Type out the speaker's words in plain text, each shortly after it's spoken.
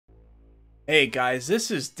Hey guys,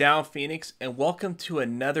 this is Downphoenix and welcome to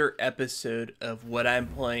another episode of what I'm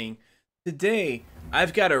playing. Today,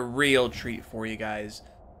 I've got a real treat for you guys.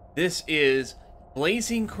 This is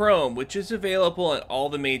Blazing Chrome, which is available on all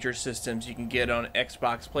the major systems. You can get it on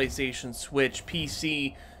Xbox, PlayStation, Switch,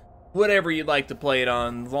 PC, whatever you'd like to play it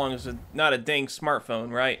on, as long as it's not a dang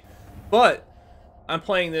smartphone, right? But I'm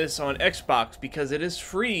playing this on Xbox because it is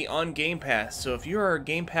free on Game Pass. So if you are a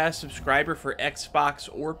Game Pass subscriber for Xbox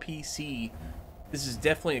or PC, this is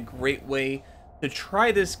definitely a great way to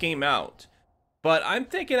try this game out. But I'm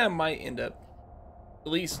thinking I might end up,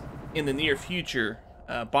 at least in the near future,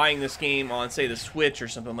 buying this game on, say, the Switch or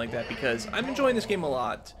something like that, because I'm enjoying this game a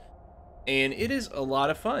lot. And it is a lot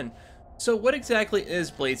of fun. So what exactly is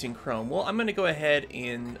Blazing Chrome? Well, I'm going to go ahead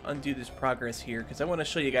and undo this progress here because I want to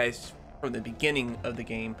show you guys from the beginning of the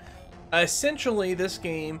game. Essentially, this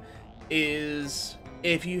game is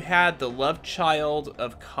if you had the love child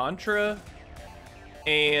of Contra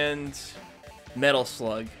and Metal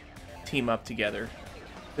Slug team up together.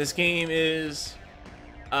 This game is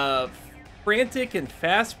a frantic and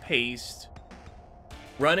fast-paced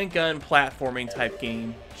run-and-gun platforming type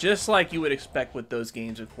game, just like you would expect with those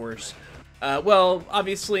games, of course. Well,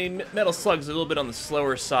 obviously, Metal Slug's a little bit on the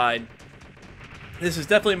slower side. This is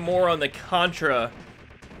definitely more on the Contra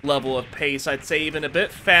level of pace. I'd say even a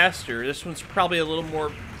bit faster. This one's probably a little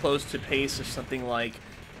more close to pace of something like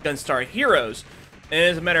Gunstar Heroes. And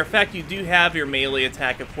as a matter of fact, you do have your melee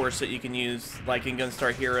attack, of course, that you can use, like in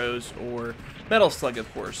Gunstar Heroes or Metal Slug,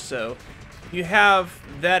 of course. So you have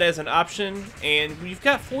that as an option, and you've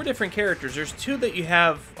got 4 different characters. There's 2 that you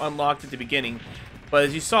have unlocked at the beginning, but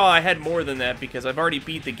as you saw, I had more than that because I've already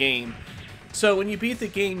beat the game. So when you beat the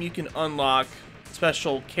game, you can unlock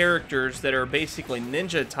special characters that are basically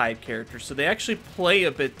ninja type characters, so they actually play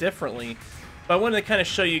a bit differently. But I wanted to kind of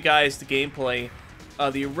show you guys the gameplay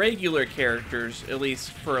of the regular characters, at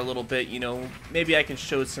least for a little bit. You know, maybe I can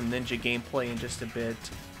show some ninja gameplay in just a bit.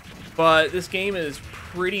 But this game is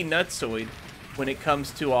pretty nutsoid when it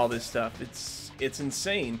comes to all this stuff. It's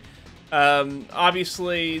insane.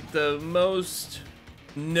 Obviously, the most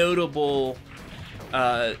notable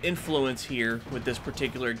influence here with this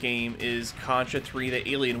particular game is Contra 3, the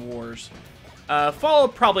Alien Wars.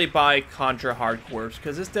 Followed probably by Contra Hard Corps,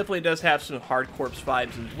 because this definitely does have some Hard Corps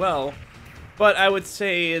vibes as well. But I would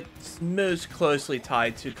say it's most closely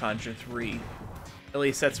tied to Contra 3. At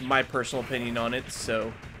least that's my personal opinion on it,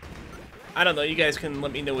 so I don't know, you guys can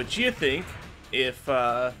let me know what you think, if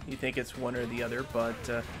you think it's one or the other.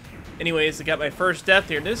 But anyways, I got my first death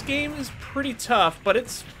here. This game is pretty tough, but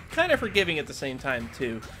it's kind of forgiving at the same time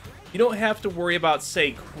too. You don't have to worry about,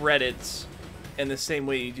 say, credits in the same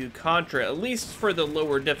way you do Contra, at least for the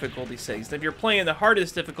lower difficulty settings. If you're playing the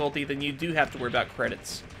hardest difficulty, then you do have to worry about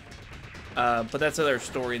credits. But that's another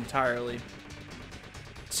story entirely.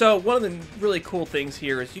 So one of the really cool things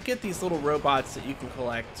here is you get these little robots that you can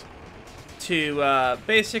collect to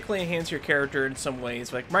basically enhance your character in some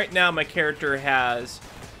ways. Like right now, my character has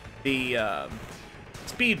the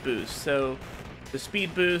speed boost. So the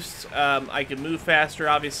speed boost, I can move faster,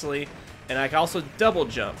 obviously, and I can also double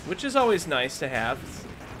jump, which is always nice to have. It's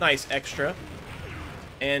nice extra.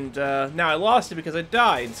 And now I lost it because I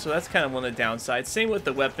died, so that's kind of one of the downsides. Same with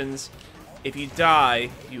the weapons. If you die,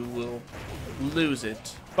 you will lose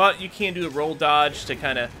it. But you can do a roll dodge to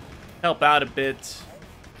kind of help out a bit,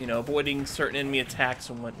 you know, avoiding certain enemy attacks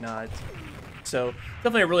and whatnot. So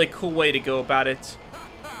definitely a really cool way to go about it.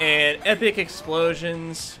 And epic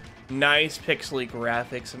explosions, nice pixely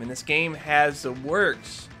graphics. I mean, this game has the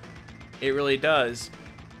works. It really does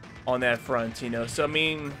on that front, you know. So, I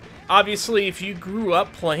mean, obviously, if you grew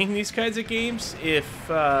up playing these kinds of games, if,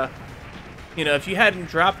 you know, if you hadn't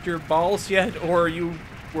dropped your balls yet, or you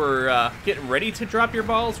were getting ready to drop your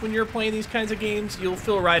balls when you're playing these kinds of games, you'll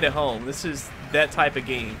feel right at home. This is that type of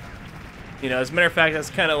game. You know, as a matter of fact, that's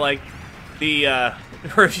kind of like the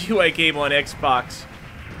review I gave on Xbox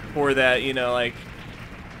for that, you know, like,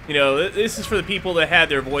 you know, this is for the people that had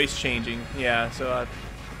their voice changing. Yeah, so I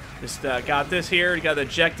just got this here. You got the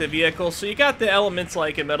eject the vehicle. So you got the elements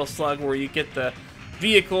like in Metal Slug where you get the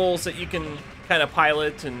vehicles that you can kind of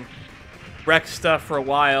pilot and wreck stuff for a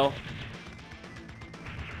while.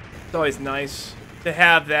 It's always nice to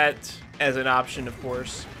have that as an option, of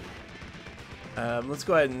course. Let's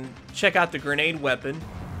go ahead and check out the grenade weapon.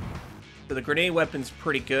 So the grenade weapon's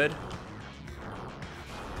pretty good.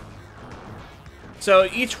 So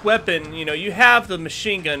each weapon, you know, you have the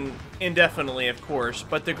machine gun indefinitely, of course,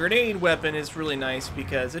 but the grenade weapon is really nice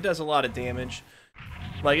because it does a lot of damage.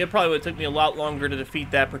 Like, it probably would have took me a lot longer to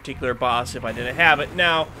defeat that particular boss if I didn't have it.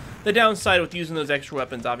 Now, The downside with using those extra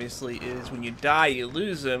weapons, obviously, is when you die, you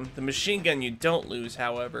lose them. The machine gun you don't lose,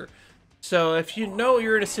 however. So if you know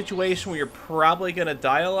you're in a situation where you're probably going to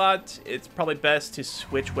die a lot, it's probably best to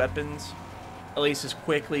switch weapons, at least as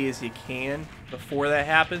quickly as you can before that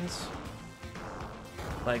happens.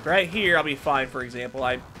 Like right here, I'll be fine, for example.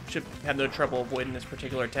 I should have no trouble avoiding this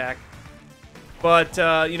particular attack. But,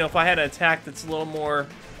 you know, if I had an attack that's a little more,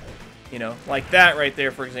 you know, like that right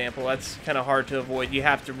there, for example, that's kind of hard to avoid. You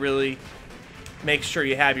have to really make sure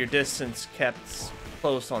you have your distance kept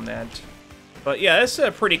close on that. But yeah, this is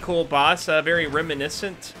a pretty cool boss, very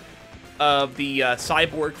reminiscent of the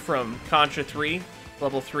cyborg from Contra 3,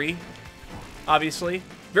 level 3, obviously.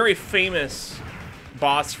 Very famous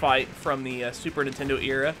boss fight from the Super Nintendo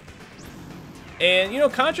era. And, you know,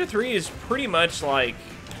 Contra 3 is pretty much like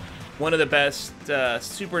one of the best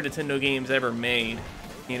Super Nintendo games ever made.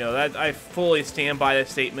 You know, that I fully stand by that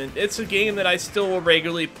statement. It's a game that I still will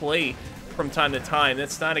regularly play from time to time.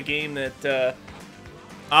 It's not a game that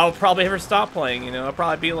I'll probably ever stop playing, you know. I'll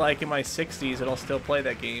probably be like in my 60s and I'll still play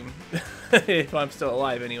that game. If I'm still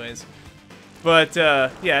alive anyways. But,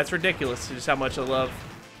 yeah, it's ridiculous just how much I love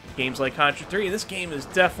games like Contra 3. This game is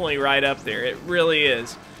definitely right up there. It really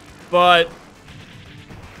is. But,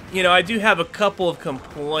 you know, I do have a couple of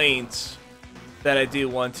complaints that I do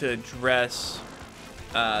want to address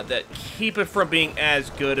that keep it from being as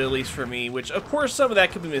good, at least for me. Which, of course, some of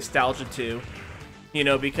that could be nostalgia too. You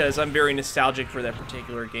know, because I'm very nostalgic for that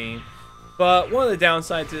particular game. But one of the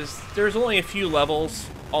downsides is there's only a few levels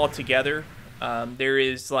altogether. There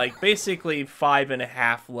is like basically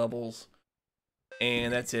 5.5 levels.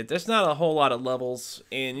 And that's it. There's not a whole lot of levels.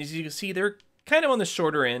 And as you can see, they're kind of on the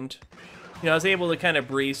shorter end. You know, I was able to kind of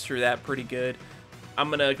breeze through that pretty good. I'm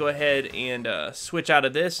going to go ahead and switch out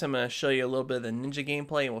of this. I'm going to show you a little bit of the ninja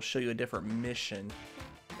gameplay. And we'll show you a different mission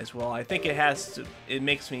as well. I think it has to, it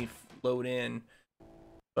makes me load in.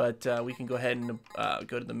 But we can go ahead and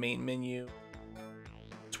go to the main menu.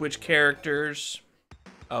 Switch characters.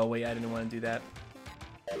 Oh, wait, I didn't want to do that.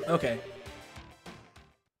 Okay.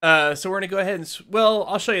 So we're going to go ahead and... Well,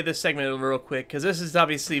 I'll show you this segment real quick, because this is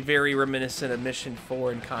obviously very reminiscent of Mission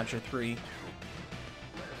 4 in Contra 3.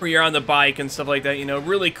 Where you're on the bike and stuff like that, you know,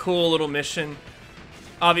 really cool little mission.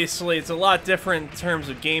 Obviously, it's a lot different in terms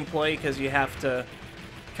of gameplay, because you have to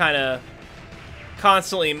kind of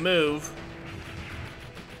constantly move.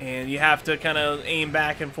 And you have to kind of aim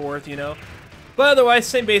back and forth, you know. But otherwise,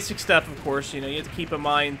 same basic stuff, of course. You know, you have to keep in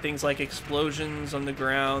mind things like explosions on the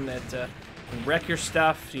ground that can wreck your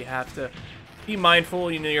stuff. You have to be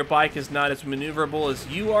mindful. You know, your bike is not as maneuverable as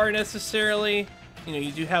you are necessarily. You know,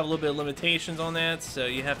 you do have a little bit of limitations on that, so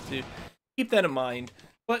you have to keep that in mind.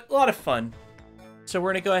 But a lot of fun. So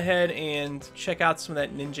we're going to go ahead and check out some of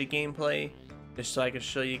that ninja gameplay, just so I can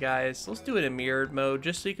show you guys. Let's do it in mirrored mode,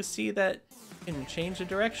 just so you can see that and change the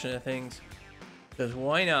direction of things, because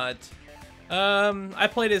why not? I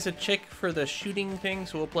played as a chick for the shooting thing,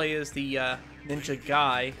 so we'll play as the ninja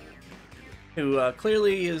guy, who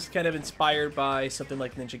clearly is kind of inspired by something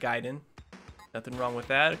like Ninja Gaiden. Nothing wrong with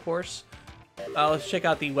that, of course. Let's check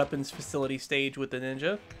out the weapons facility stage with the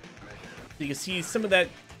ninja. You can see some of that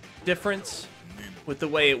difference with the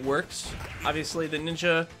way it works. Obviously, the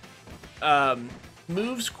ninja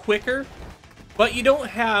moves quicker, but you don't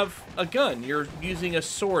have a gun. You're using a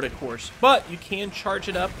sword, of course. But you can charge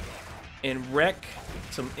it up and wreck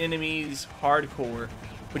some enemies hardcore,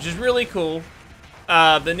 which is really cool.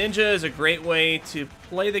 The ninja is a great way to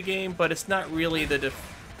play the game, but it's not really the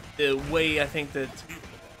way I think that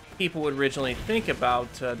people would originally think about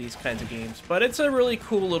these kinds of games. But it's a really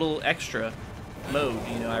cool little extra mode.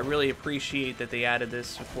 You know, I really appreciate that they added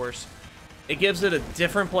this, of course. It gives it a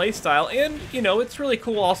different play style, and, you know, it's really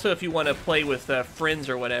cool also if you want to play with friends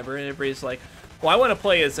or whatever, and everybody's like, well, I want to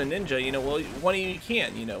play as a ninja, you know, well, one of you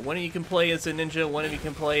can, you know, one of you can play as a ninja, one of you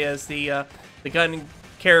can play as the gun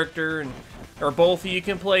character, and or both of you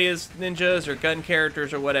can play as ninjas or gun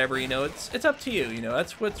characters or whatever, you know, it's up to you, you know,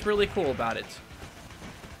 that's what's really cool about it.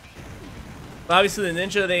 But obviously the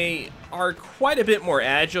ninja, they are quite a bit more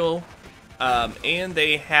agile, and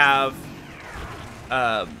they have,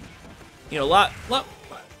 you know, a lot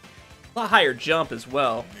higher jump as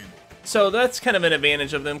well. So that's kind of an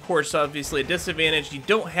advantage of them. Of course, obviously a disadvantage, you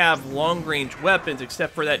don't have long-range weapons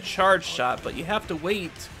except for that charge shot, but you have to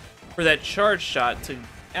wait for that charge shot to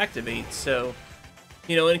activate. So,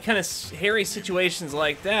 you know, in kind of hairy situations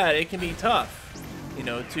like that, it can be tough, you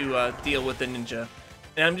know, to deal with the ninja.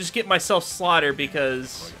 And I'm just getting myself slaughtered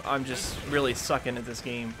because I'm just really sucking at this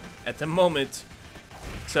game at the moment.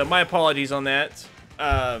 So my apologies on that.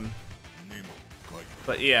 But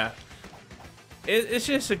yeah. it's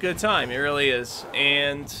just a good time. It really is.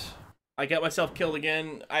 And I got myself killed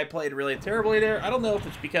again. I played really terribly there. I don't know if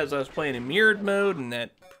it's because I was playing in mirrored mode, and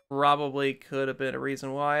that probably could have been a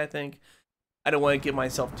reason why, I think. I don't want to give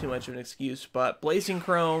myself too much of an excuse, but Blazing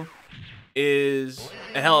Chrome is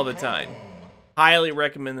a hell of a time. Highly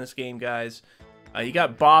recommend this game, guys. You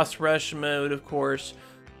got boss rush mode, of course.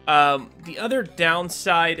 The other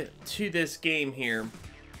downside to this game here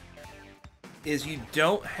is you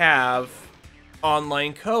don't have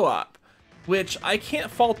online co-op, which I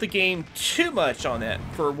can't fault the game too much on that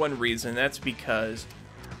for one reason. That's because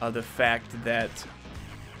of the fact that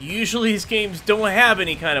usually these games don't have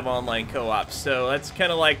any kind of online co-op, so that's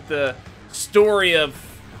kind of like the story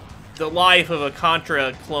of the life of a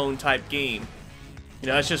Contra clone type game. You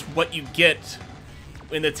know, that's just what you get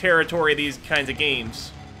in the territory of these kinds of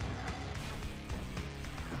games.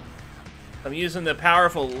 I'm using the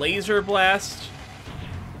powerful laser blast,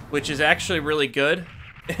 which is actually really good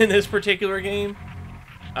in this particular game.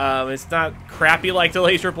 It's not crappy like the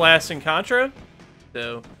laser blast in Contra,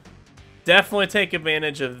 so definitely take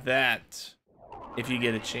advantage of that if you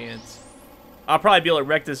get a chance. I'll probably be able to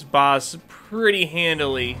wreck this boss pretty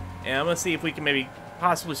handily, and I'm gonna see if we can maybe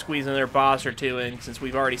possibly squeeze another boss or two in, since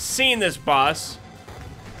we've already seen this boss.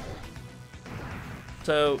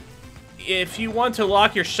 So if you want to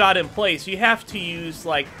lock your shot in place, you have to use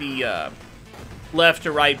like the left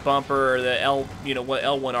to right bumper, or the L, you know, what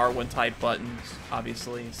L1 R1 type buttons,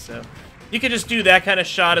 obviously. So you can just do that kind of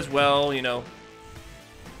shot as well, you know.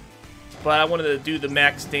 But I wanted to do the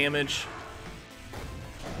max damage.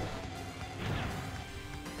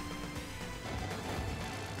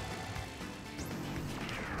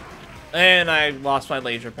 And I lost my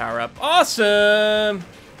laser power up. Awesome!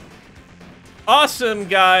 Awesome,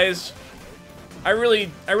 guys! I really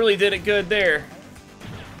did it good there.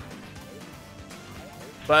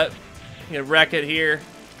 But, you know, wreck it here.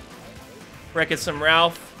 Wreck it some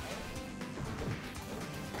Ralph.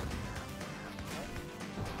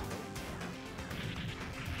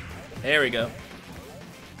 There we go.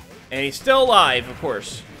 And he's still alive, of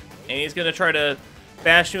course. And he's gonna try to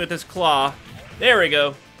bash me with his claw. There we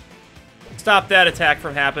go. Stop that attack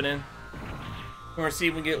from happening. We're gonna see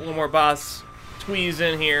if we can get one more boss squeeze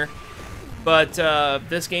in here. But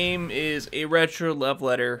this game is a retro love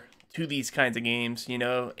letter to these kinds of games. You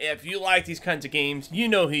know, if you like these kinds of games, you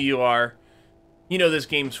know who you are. You know this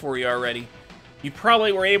game's for you already. You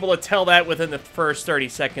probably were able to tell that within the first 30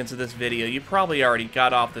 seconds of this video. You probably already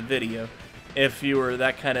got off the video if you were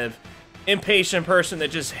that kind of impatient person that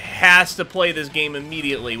just has to play this game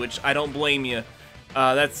immediately, which I don't blame you.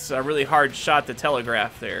 That's a really hard shot to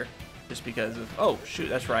telegraph there, just because of... Oh, shoot,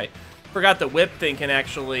 that's right. Forgot the whip thing can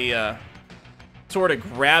actually sort of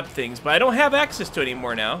grab things, but I don't have access to it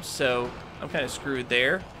anymore now, so I'm kind of screwed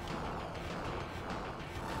there.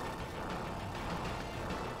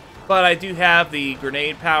 But I do have the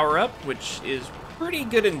grenade power-up, which is pretty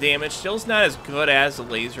good in damage. Still's not as good as the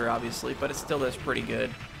laser, obviously, but it still is pretty good.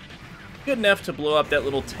 Good enough to blow up that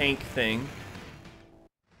little tank thing.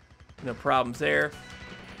 No problems there.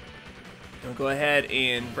 I'll go ahead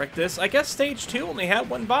and wreck this. I guess stage 2 only had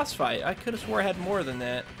one boss fight. I could have swore I had more than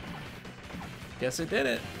that. Guess it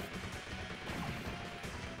didn't.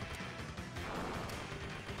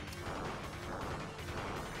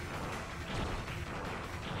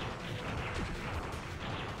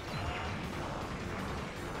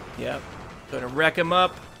 Yep. Gonna wreck him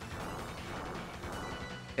up.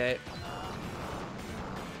 Okay.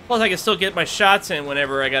 Plus, I can still get my shots in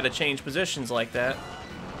whenever I gotta change positions like that.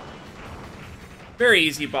 Very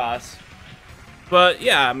easy boss. But,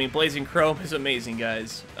 yeah, I mean, Blazing Chrome is amazing,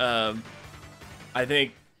 guys. I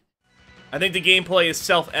think the gameplay is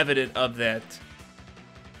self-evident of that.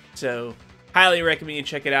 So, highly recommend you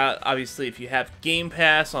check it out. Obviously, if you have Game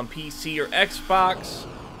Pass on PC or Xbox,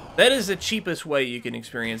 that is the cheapest way you can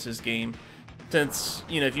experience this game. Since,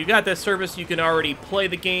 you know, if you got that service, you can already play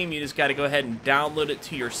the game. You just got to go ahead and download it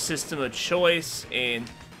to your system of choice and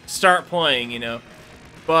start playing, you know.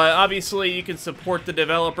 But obviously, you can support the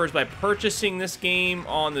developers by purchasing this game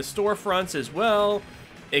on the storefronts as well.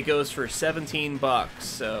 It goes for 17 bucks,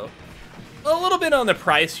 so a little bit on the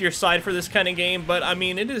pricier side for this kind of game, but I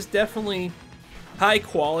mean, it is definitely high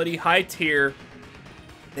quality, high tier.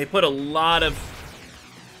 They put a lot of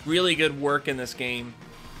really good work in this game,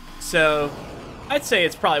 so I'd say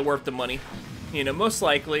it's probably worth the money, you know, most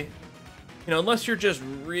likely, you know, unless you're just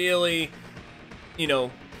really, you know,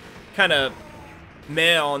 kind of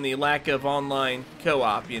meh on the lack of online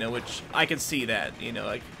co-op, you know, which I can see that, you know,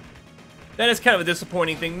 like, that is kind of a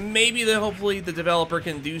disappointing thing. Maybe hopefully the developer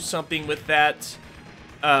can do something with that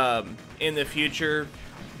in the future,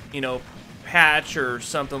 you know, patch or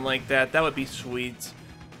something like that. That would be sweet.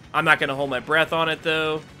 I'm not going to hold my breath on it,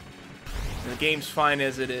 though. The game's fine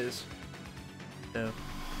as it is. So,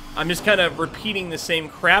 I'm just kind of repeating the same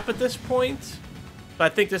crap at this point.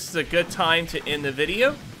 But I think this is a good time to end the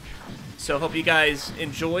video. So, hope you guys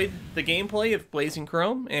enjoyed the gameplay of Blazing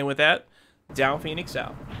Chrome. And with that, Downphoenix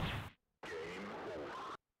out.